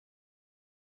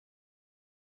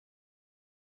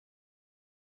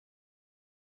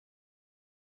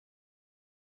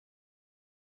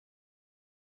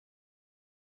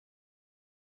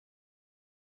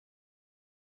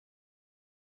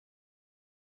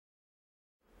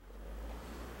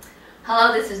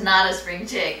Hello, this is not a spring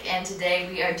chick, and today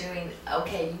we are doing,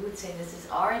 okay, you would say this is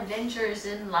our adventures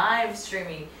in live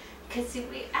streaming. Because see,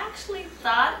 we actually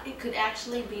thought it could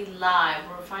actually be live.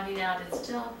 We're finding out it's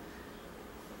still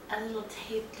a little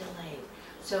tape delayed.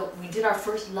 So we did our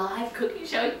first live cooking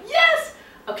show. Yes!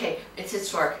 Okay, it's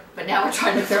historic, but now we're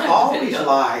trying to find the video. They're always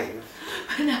live.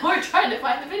 But now we're trying to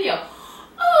find the video.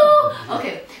 Oh!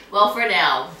 Okay, well for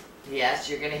now, yes,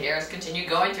 you're going to hear us continue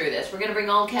going through this. We're going to bring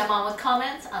Oldecam on with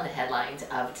comments on the headlines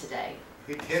of today.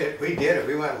 We did it.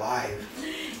 We went live.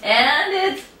 And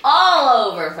it's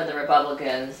all over for the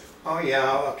Republicans. Oh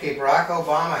yeah, okay, Barack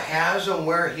Obama has them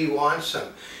where he wants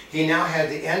them. He now had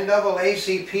the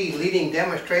NAACP leading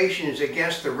demonstrations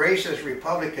against the racist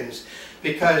Republicans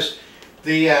because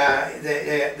the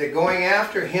going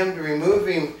after him to remove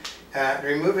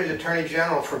his Attorney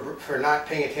General for not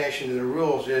paying attention to the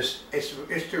rules is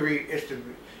to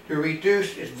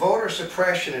reduce voter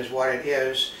suppression is what it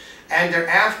is, and they're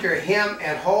after him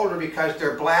and Holder because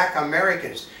they're black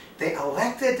Americans. They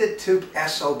elected the two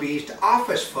SOBs to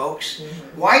office, folks.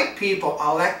 Mm-hmm. White people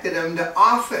elected them to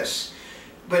office.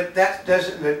 But that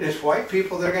doesn't, it's white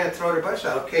people, they're going to throw their butts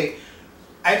out. Okay,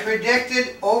 I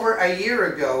predicted over a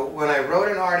year ago when I wrote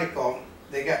an article,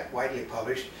 they got widely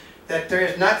published, that there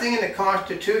is nothing in the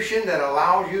Constitution that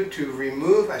allows you to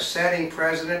remove a sitting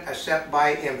president except by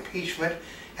impeachment,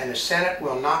 and the Senate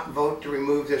will not vote to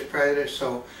remove this president,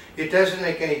 so it doesn't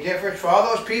make any difference. For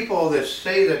all those people that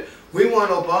say that we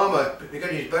want Obama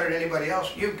because he's better than anybody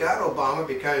else, you've got Obama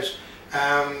because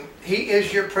he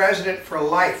is your president for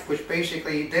life, which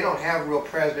basically they don't have real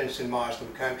presidents in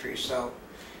Muslim countries, so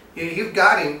you've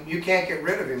got him, you can't get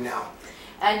rid of him now.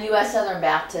 And U.S. Southern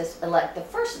Baptists elect the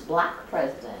first black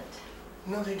president.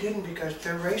 No, they didn't because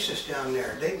they're racist down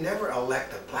there. They never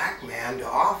elect a black man to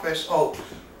office. Oh,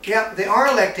 yeah, they are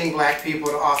electing black people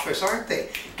to office, aren't they?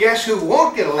 Guess who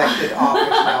won't get elected to office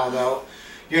now, though?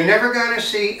 You're never going to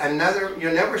see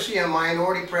you'll never see a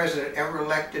minority president ever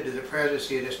elected to the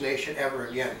presidency of this nation ever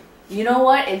again. You know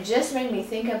what? It just made me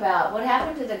think about what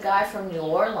happened to the guy from New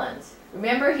Orleans.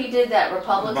 Remember he did that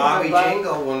Republican Bobby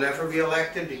Jingle will never be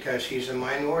elected because he's a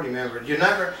minority member. You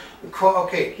never,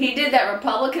 okay. He did that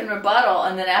Republican rebuttal,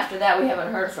 and then after that we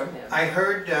haven't heard from him. I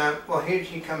heard, well,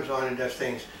 he comes on and does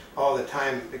things all the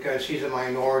time because he's a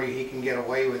minority. He can get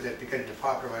away with it because he's a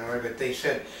popular minority. But they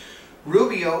said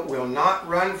Rubio will not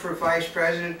run for vice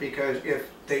president because if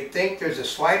they think there's the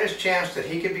slightest chance that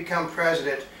he could become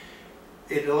president,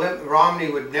 Romney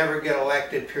would never get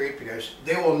elected, period, because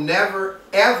they will never,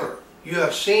 ever. You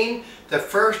have seen the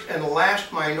first and the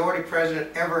last minority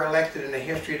president ever elected in the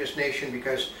history of this nation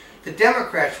because the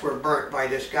Democrats were burnt by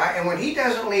this guy. And when he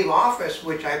doesn't leave office,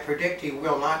 which I predict he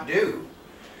will not do,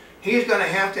 he's going to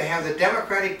have the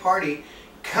Democratic Party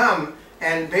come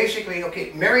and basically,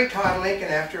 okay, Mary Todd Lincoln,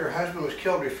 after her husband was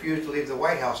killed, refused to leave the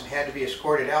White House and had to be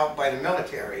escorted out by the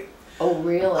military. Oh,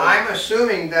 really? I'm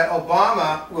assuming that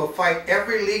Obama will fight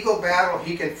every legal battle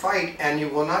he can fight, and you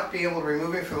will not be able to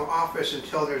remove him from office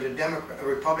until there's a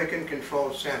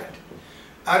Republican-controlled Senate.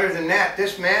 Other than that,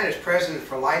 this man is president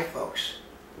for life, folks.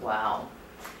 Wow.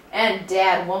 And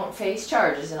Dad won't face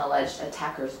charges in alleged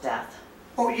attacker's death.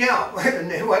 Oh, yeah.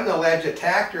 It wasn't an alleged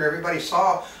attacker. Everybody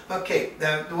saw. Okay,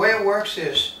 the way it works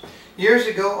is, years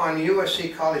ago on the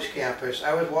USC college campus,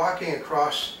 I was walking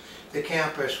across the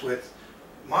campus with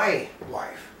my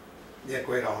wife, the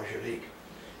great Angelique,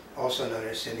 also known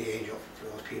as Cindy Angel for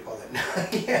those people that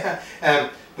know.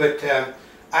 Yeah,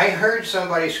 I heard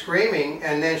somebody screaming,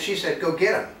 and then she said, "Go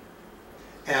get him."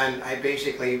 And I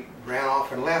basically ran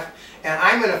off and left. And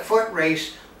I'm in a foot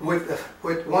race with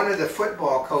one of the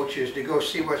football coaches to go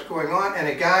see what's going on, and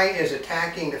a guy is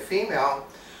attacking the female.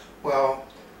 Well,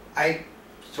 I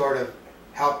sort of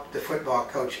helped the football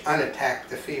coach unattack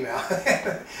the female.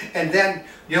 And then,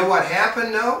 you know what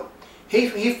happened though?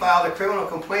 He filed a criminal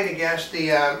complaint against the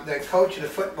coach of the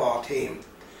football team,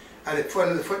 one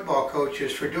of the football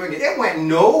coaches for doing it. It went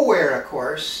nowhere, of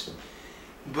course,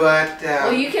 but...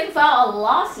 well, you can file a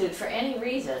lawsuit for any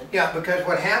reason. Yeah, because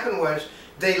what happened was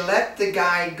they let the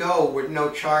guy go with no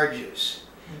charges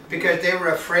because they were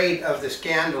afraid of the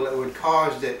scandal it would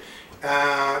cause,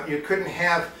 that you couldn't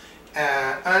have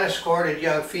unescorted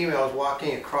young females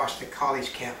walking across the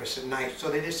college campus at night, so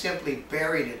they just simply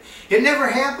buried it. It never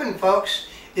happened, folks.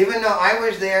 Even though I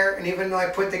was there, and even though I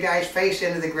put the guy's face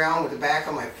into the ground with the back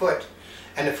of my foot,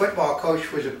 and the football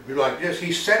coach was like this,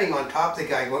 he's sitting on top of the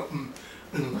guy going,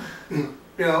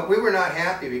 You know, we were not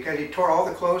happy because he tore all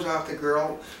the clothes off the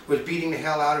girl, was beating the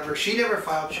hell out of her. She never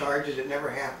filed charges. It never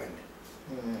happened.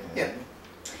 Yeah.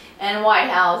 And White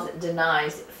House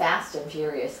denies Fast and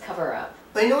Furious cover-up.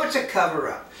 I know it's a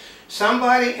cover-up.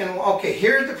 Somebody, and okay,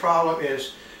 here's the problem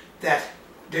is that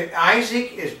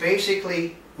Isaac is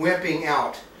basically wimping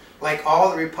out, like all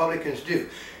the Republicans do.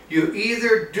 You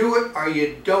either do it or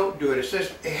you don't do it. It's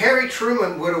just, Harry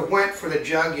Truman would have went for the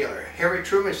jugular. Harry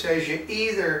Truman says you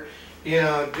either,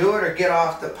 do it or get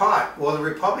off the pot. Well, the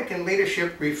Republican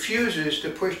leadership refuses to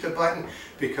push the button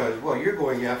because, well, you're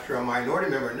going after a minority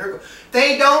member. And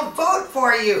they don't vote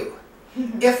for you.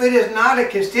 If it is not a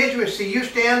constituency you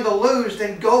stand to lose,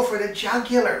 then go for the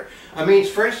jugular. I mean,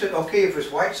 for instance, okay, if it's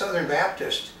white Southern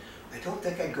Baptist, I don't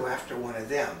think I'd go after one of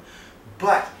them.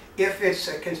 But if it's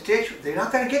a constituent, they're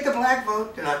not going to get the black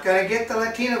vote, they're not going to get the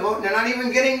Latino vote, and they're not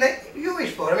even getting the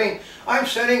Jewish vote. I mean, I'm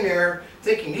sitting there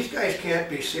thinking, these guys can't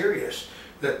be serious.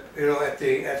 That,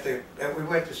 we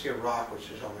went to see a rock, which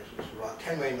is almost a rock,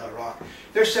 $10 million rock.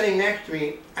 They're sitting next to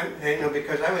me,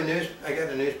 because I got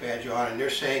the news badge on, and they're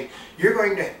saying, you're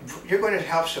going to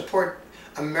help support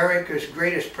America's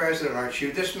greatest president, aren't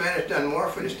you? This man has done more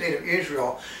for the state of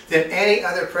Israel than any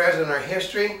other president in our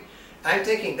history. I'm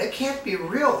thinking, that can't be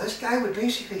real. This guy would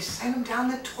basically send him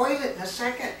down the toilet in a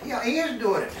second. He is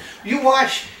doing it. You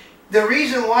watch. The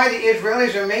reason why the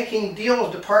Israelis are making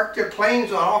deals to park their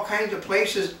planes on all kinds of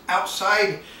places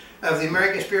outside of the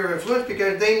American sphere of influence,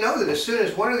 because they know that as soon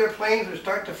as one of their planes would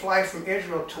start to fly from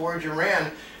Israel towards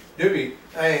Iran, they'd be,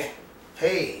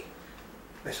 hey,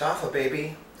 Miss Alpha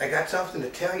baby, I got something to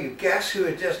tell you. Guess who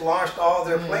had just launched all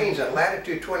their planes at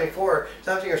latitude 24,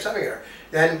 something or something.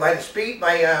 Then by the speed,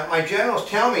 my generals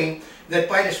tell me that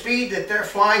by the speed that they're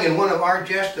flying in one of our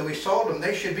jets that we sold them,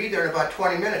 they should be there in about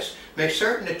 20 minutes. Make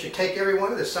certain that you take every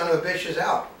one of the son of a bitches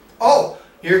out. Oh,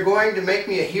 you're going to make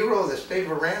me a hero of the state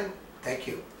of Iran? Thank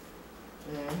you.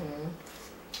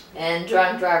 And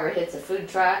drunk driver hits a food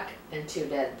truck and 2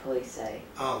 dead, police say.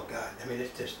 Oh God, I mean,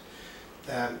 it's just,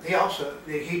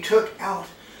 he took out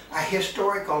a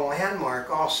historical landmark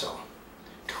also.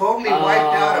 Totally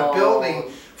wiped out a building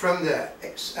from the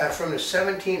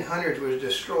 1700s, was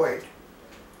destroyed.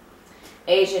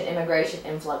 Asian immigration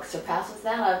influx surpasses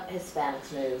that of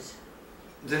Hispanics news.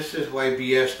 This is why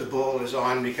BS the Bull is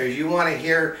on, because you want to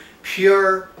hear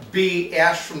pure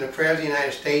BS from the President of the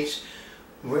United States.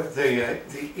 With the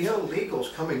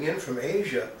illegals coming in from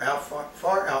Asia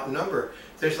far outnumber.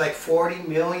 There's like 40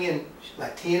 million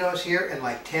Latinos here and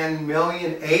like 10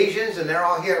 million Asians, and they're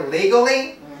all here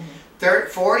legally.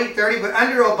 40, 30, but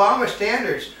under Obama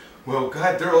standards, well,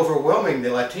 God, they're overwhelming the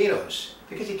Latinos.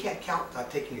 Because you can't count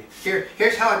without taking it.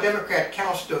 Here's how a Democrat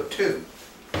counts to 2.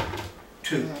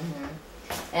 2.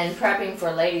 And prepping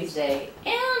for Ladies' Day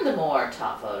and more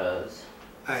top photos.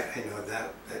 I know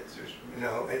that.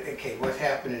 Okay, what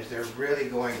happened is they're really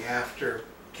going after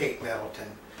Kate Middleton.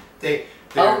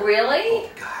 Oh, really? Oh,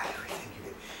 God, everything you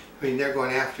did. I mean, they're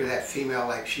going after that female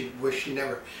like she wished she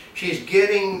never. She's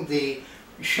getting the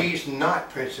she's not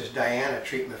Princess Diana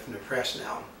treatment from the press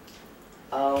now.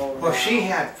 Oh, well, no. she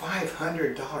had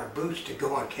 $500 boots to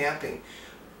go on camping.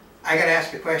 I got to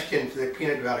ask a question to the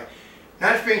peanut valley.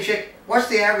 Not a spring chick, what's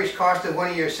the average cost of one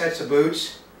of your sets of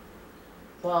boots?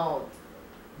 Well,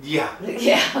 yeah.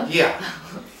 Yeah. Yeah.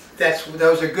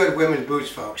 Those are good women's boots,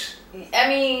 folks. I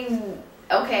mean,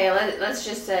 okay, let's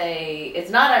just say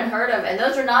it's not unheard of, and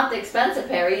those are not the expensive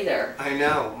pair either. I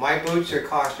know. My boots are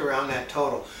cost around that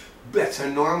total. That's a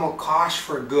normal cost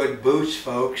for good boots,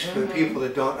 folks, for people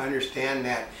that don't understand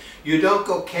that. You don't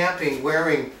go camping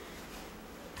wearing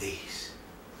these.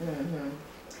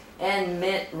 And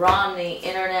Mitt Romney,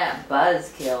 internet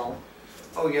buzzkill.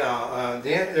 Oh yeah,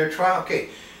 they're trying. Okay,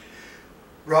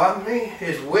 Romney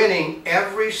is winning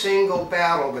every single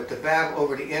battle, but the battle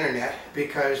over the internet,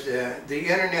 because the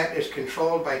internet is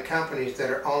controlled by companies that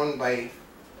are owned by,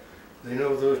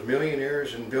 those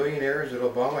millionaires and billionaires that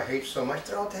Obama hates so much.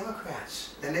 They're all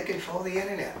Democrats, and they control the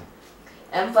internet.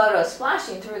 And photos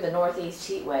splashing through the Northeast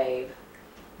heat wave.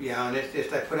 Yeah, and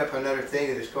I put up another thing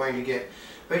that is going to get.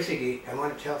 Basically, I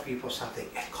want to tell people something.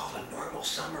 It's called a normal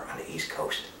summer on the East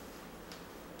Coast.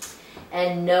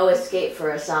 And no escape for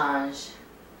Assange.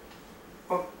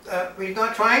 Well, he's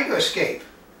not trying to escape.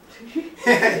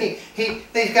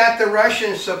 He's got the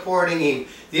Russians supporting him,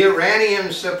 the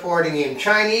Iranians supporting him,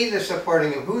 Chinese are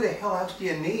supporting him. Who the hell else do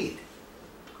you need?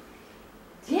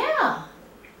 Yeah,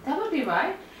 that would be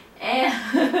right.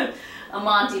 And a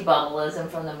Monty Bubbleism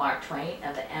from the Mark Twain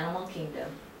of the Animal Kingdom.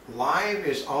 Live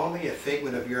is only a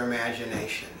figment of your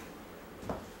imagination.